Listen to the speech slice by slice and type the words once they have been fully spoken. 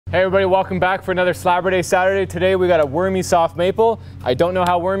Hey everybody, welcome back for another Slaburday Saturday. Today we got a wormy soft maple. I don't know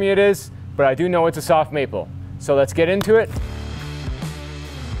how wormy it is, but I do know it's a soft maple. So let's get into it.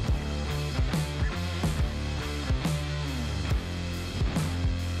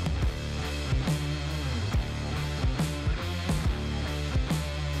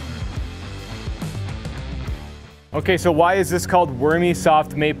 Okay, so why is this called wormy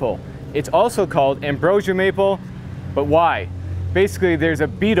soft maple? It's also called Ambrosia Maple, but why? Basically, there's a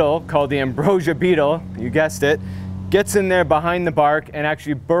beetle called the Ambrosia beetle, you guessed it, gets in there behind the bark and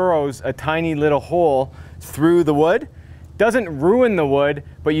actually burrows a tiny little hole through the wood. Doesn't ruin the wood,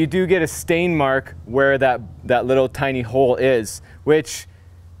 but you do get a stain mark where that little tiny hole is, which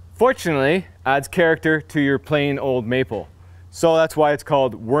fortunately adds character to your plain old maple. So that's why it's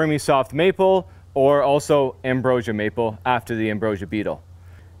called wormy soft maple, or also Ambrosia Maple after the Ambrosia beetle.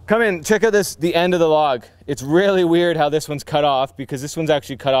 Come in, check out the end of the log. It's really weird how this one's cut off, because this one's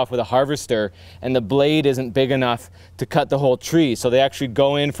actually cut off with a harvester and the blade isn't big enough to cut the whole tree. So they actually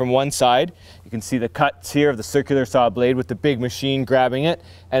go in from one side. You can see the cuts here of the circular saw blade with the big machine grabbing it,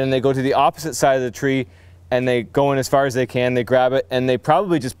 and then they go to the opposite side of the tree and they go in as far as they can, they grab it, and they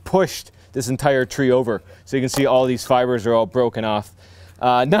probably just pushed this entire tree over. So you can see all these fibers are all broken off.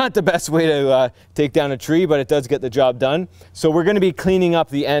 Not the best way to take down a tree, but it does get the job done. So we're going to be cleaning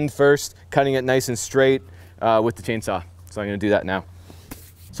up the end first, cutting it nice and straight with the chainsaw. So I'm going to do that now.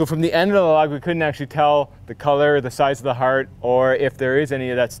 So from the end of the log, we couldn't actually tell the color, the size of the heart, or if there is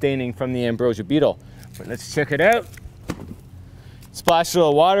any of that staining from the Ambrosia beetle. But let's check it out. Splash a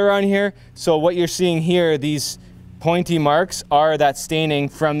little water on here. So what you're seeing here, these pointy marks, are that staining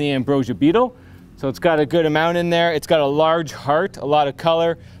from the Ambrosia beetle. So it's got a good amount in there. It's got a large heart, a lot of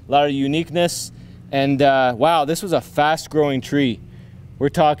color, a lot of uniqueness. And wow, this was a fast growing tree. We're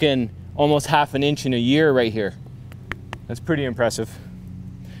talking almost half an inch in a year right here. That's pretty impressive.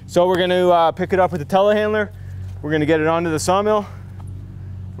 So we're gonna pick it up with the telehandler. We're gonna get it onto the sawmill.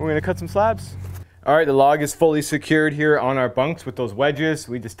 We're gonna cut some slabs. All right, the log is fully secured here on our bunks with those wedges.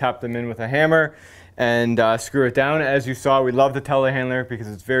 We just tap them in with a hammer and screw it down. As you saw, we love the telehandler because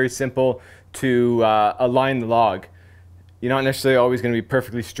it's very simple to align the log. You're not necessarily always going to be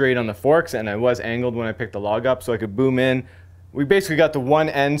perfectly straight on the forks, and I was angled when I picked the log up so I could boom in. We basically got the one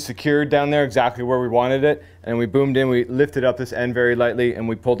end secured down there exactly where we wanted it, and we boomed in, we lifted up this end very lightly and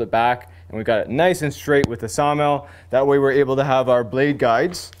we pulled it back, and we got it nice and straight with the sawmill. That way we're able to have our blade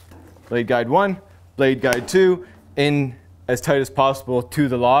guides, blade guide 1, blade guide 2, in as tight as possible to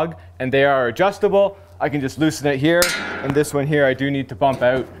the log, and they are adjustable. I can just loosen it here, and this one here I do need to bump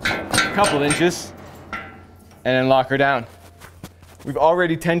out a couple inches and then lock her down. We've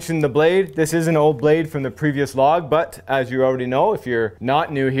already tensioned the blade. This is an old blade from the previous log, but as you already know, if you're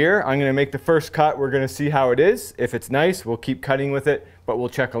not new here, I'm gonna make the first cut. We're gonna see how it is. If it's nice, we'll keep cutting with it, but we'll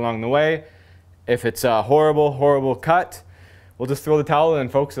check along the way. If it's a horrible, horrible cut, we'll just throw the towel in,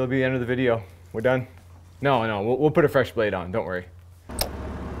 folks. It'll be the end of the video. We're done. No, we'll put a fresh blade on, don't worry.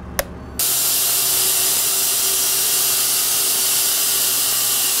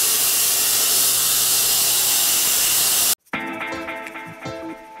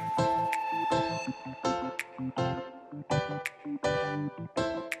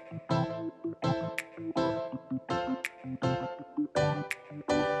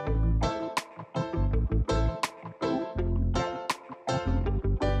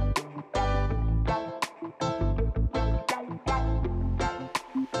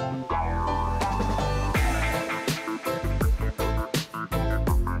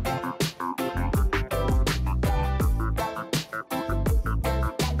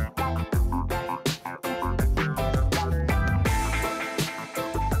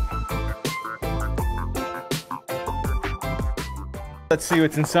 Let's see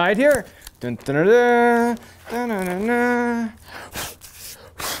what's inside here. Dun, dun, dun, dun, dun, dun, dun, dun.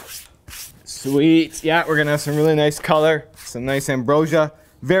 Sweet. Yeah, we're gonna have some really nice color, some nice ambrosia.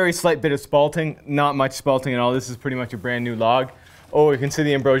 Very slight bit of spalting, not much spalting at all. This is pretty much a brand new log. Oh, you can see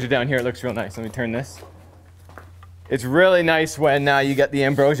the ambrosia down here. It looks real nice. Let me turn this. It's really nice when you get the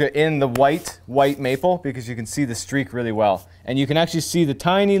ambrosia in the white maple, because you can see the streak really well. And you can actually see the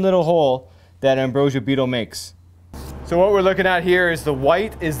tiny little hole that ambrosia beetle makes. So what we're looking at here is the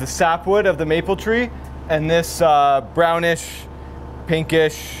white is the sapwood of the maple tree, and this brownish,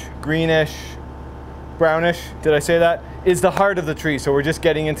 pinkish, greenish, brownish, did I say that, is the heart of the tree. So we're just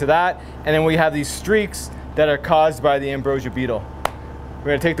getting into that, and then we have these streaks that are caused by the ambrosia beetle. We're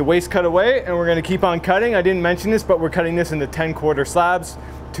going to take the waste cut away, and we're going to keep on cutting. I didn't mention this, but we're cutting this into 10-quarter slabs,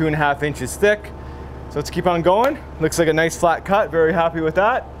 2.5 inches thick. So let's keep on going. Looks like a nice flat cut. Very happy with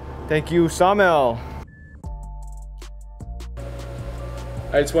that. Thank you, Sawmill.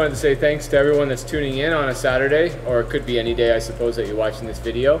 I just wanted to say thanks to everyone that's tuning in on a Saturday, or it could be any day I suppose that you're watching this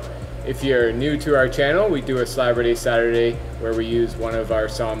video. If you're new to our channel, we do a Slaburday Saturday where we use one of our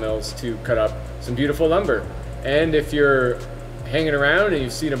sawmills to cut up some beautiful lumber. And if you're hanging around and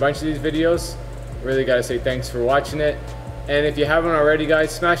you've seen a bunch of these videos, really gotta say thanks for watching it. And if you haven't already,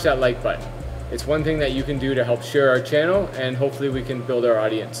 guys, smash that like button. It's one thing that you can do to help share our channel, and hopefully we can build our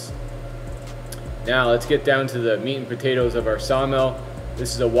audience. Now let's get down to the meat and potatoes of our sawmill.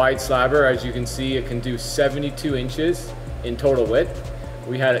 This is a wide slabber. As you can see, it can do 72 inches in total width.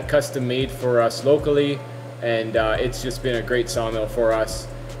 We had it custom made for us locally, and it's just been a great sawmill for us.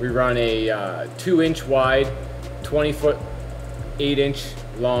 We run a 2-inch wide, 20-foot, 8-inch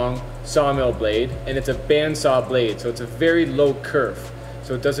long sawmill blade, and it's a bandsaw blade, so it's a very low kerf,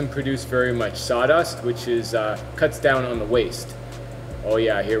 so it doesn't produce very much sawdust, which is cuts down on the waste. Oh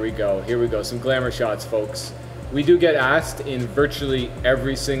yeah, here we go, some glamour shots, folks. We do get asked in virtually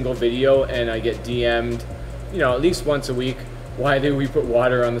every single video, and I get DM'd, you know, at least once a week, why do we put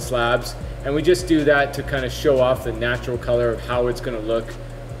water on the slabs? And we just do that to kind of show off the natural color of how it's going to look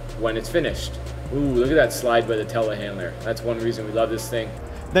when it's finished. Ooh, look at that slide by the telehandler. That's one reason we love this thing.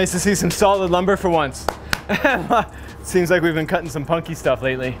 Nice to see some solid lumber for once. Seems like we've been cutting some punky stuff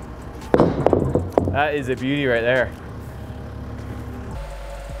lately. That is a beauty right there.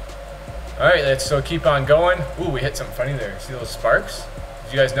 All right, let's keep on going. Ooh, we hit something funny there. See those sparks?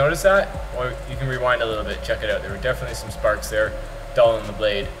 Did you guys notice that? Well, you can rewind a little bit, check it out. There were definitely some sparks there, dulling the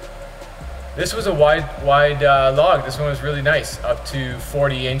blade. This was a wide log. This one was really nice, up to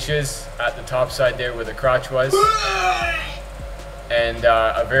 40 inches at the top side there where the crotch was. And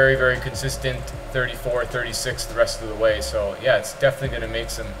a very, very consistent 34, 36 the rest of the way. So yeah, it's definitely gonna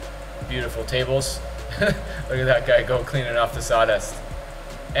make some beautiful tables. Look at that guy go cleaning off the sawdust.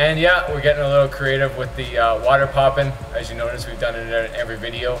 And yeah, we're getting a little creative with the water popping. As you notice, we've done it in every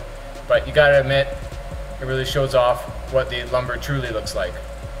video. But you gotta admit, it really shows off what the lumber truly looks like.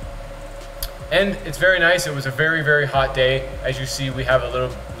 And it's very nice. It was a very, very hot day. As you see, we have a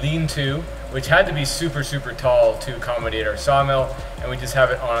little lean-to, which had to be super, super tall to accommodate our sawmill, and we just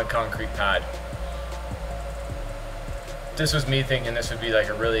have it on a concrete pad. This was me thinking this would be like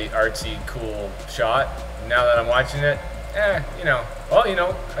a really artsy, cool shot. Now that I'm watching it, you know, well, you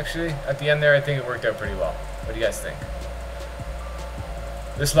know, actually, at the end there, I think it worked out pretty well. What do you guys think?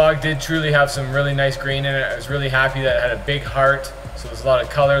 This log did truly have some really nice grain in it. I was really happy that it had a big heart, so there's a lot of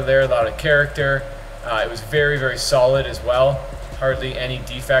color there, a lot of character. It was very, very solid as well. Hardly any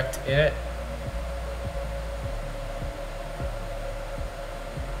defect in it.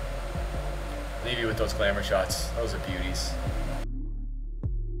 Leave you with those glamour shots. Those are beauties.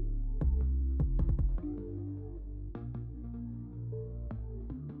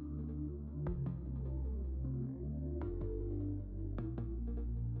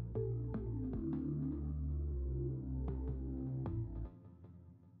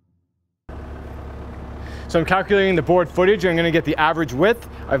 So I'm calculating the board footage. I'm gonna get the average width.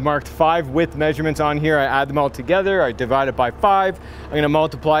 I've marked 5 width measurements on here. I add them all together. I divide it by 5. I'm gonna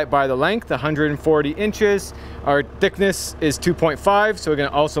multiply it by the length, 140 inches. Our thickness is 2.5, so we're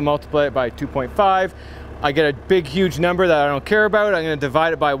gonna also multiply it by 2.5. I get a big, huge number that I don't care about. I'm gonna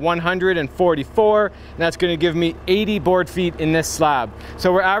divide it by 144, and that's gonna give me 80 board feet in this slab.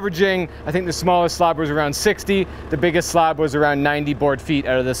 So we're averaging, I think the smallest slab was around 60. The biggest slab was around 90 board feet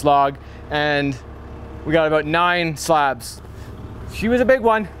out of this log. And we got about 9 slabs. She was a big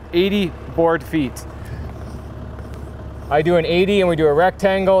one, 80 board feet. I do an 80 and we do a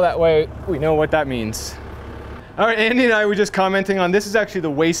rectangle, that way we know what that means. All right, Andy and I were just commenting on this is actually the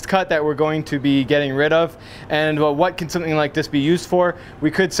waste cut that we're going to be getting rid of. And what can something like this be used for?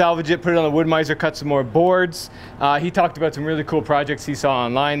 We could salvage it, put it on the wood miser, cut some more boards. He talked about some really cool projects he saw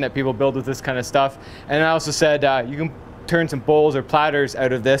online that people build with this kind of stuff. And I also said you can turn some bowls or platters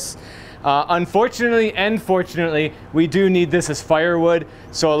out of this. Unfortunately and fortunately, we do need this as firewood,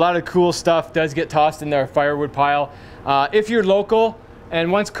 so a lot of cool stuff does get tossed in our firewood pile. If you're local,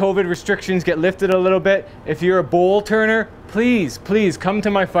 and once COVID restrictions get lifted a little bit, if you're a bowl turner, please, please come to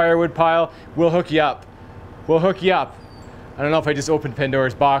my firewood pile. We'll hook you up. We'll hook you up. I don't know if I just opened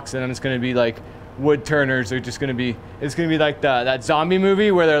Pandora's box and I'm just gonna be like, wood turners are just gonna be, it's gonna be like that zombie movie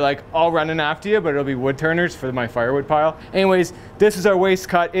where they're like all running after you, but it'll be wood turners for my firewood pile. Anyways, this is our waste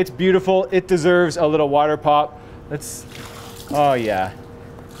cut. It's beautiful. It deserves a little water pop. Let's, oh yeah.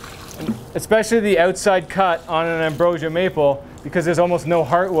 Especially the outside cut on an Ambrosia Maple, because there's almost no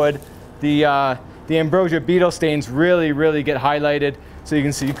heartwood. The Ambrosia beetle stains really, really get highlighted. So you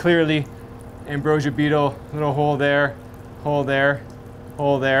can see clearly Ambrosia beetle, little hole there, hole there,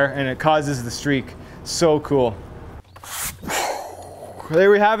 hole there, and it causes the streak. So cool. there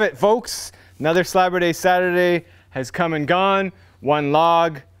we have it, folks. Another Slaburday Saturday has come and gone. One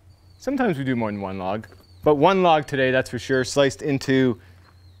log. Sometimes we do more than one log, but one log today, that's for sure, sliced into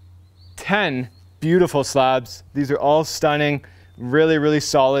 10 beautiful slabs. These are all stunning, really, really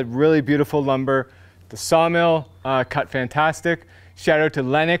solid, really beautiful lumber. The sawmill cut fantastic. Shout out to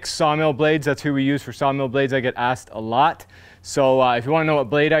Lennox Sawmill Blades. That's who we use for sawmill blades. I get asked a lot. So if you want to know what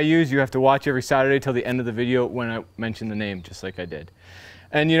blade I use, you have to watch every Saturday till the end of the video when I mention the name, just like I did.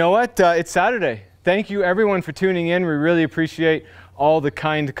 And you know what? It's Saturday. Thank you everyone for tuning in. We really appreciate all the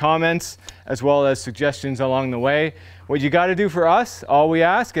kind comments as well as suggestions along the way. What you got to do for us, all we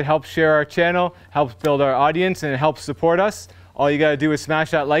ask, it helps share our channel, helps build our audience, and it helps support us. All you got to do is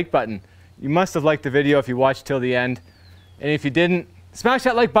smash that like button. You must have liked the video if you watched till the end. And if you didn't, smash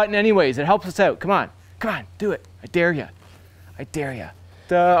that like button anyways. It helps us out. Come on, do it. I dare you. I dare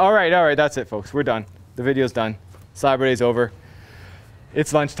you. All right, that's it, folks. We're done. The video's done. Slaburday's over.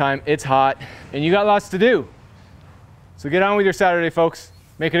 It's lunchtime. It's hot, and you got lots to do. So get on with your Saturday, folks.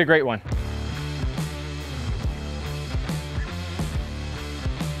 Make it a great one.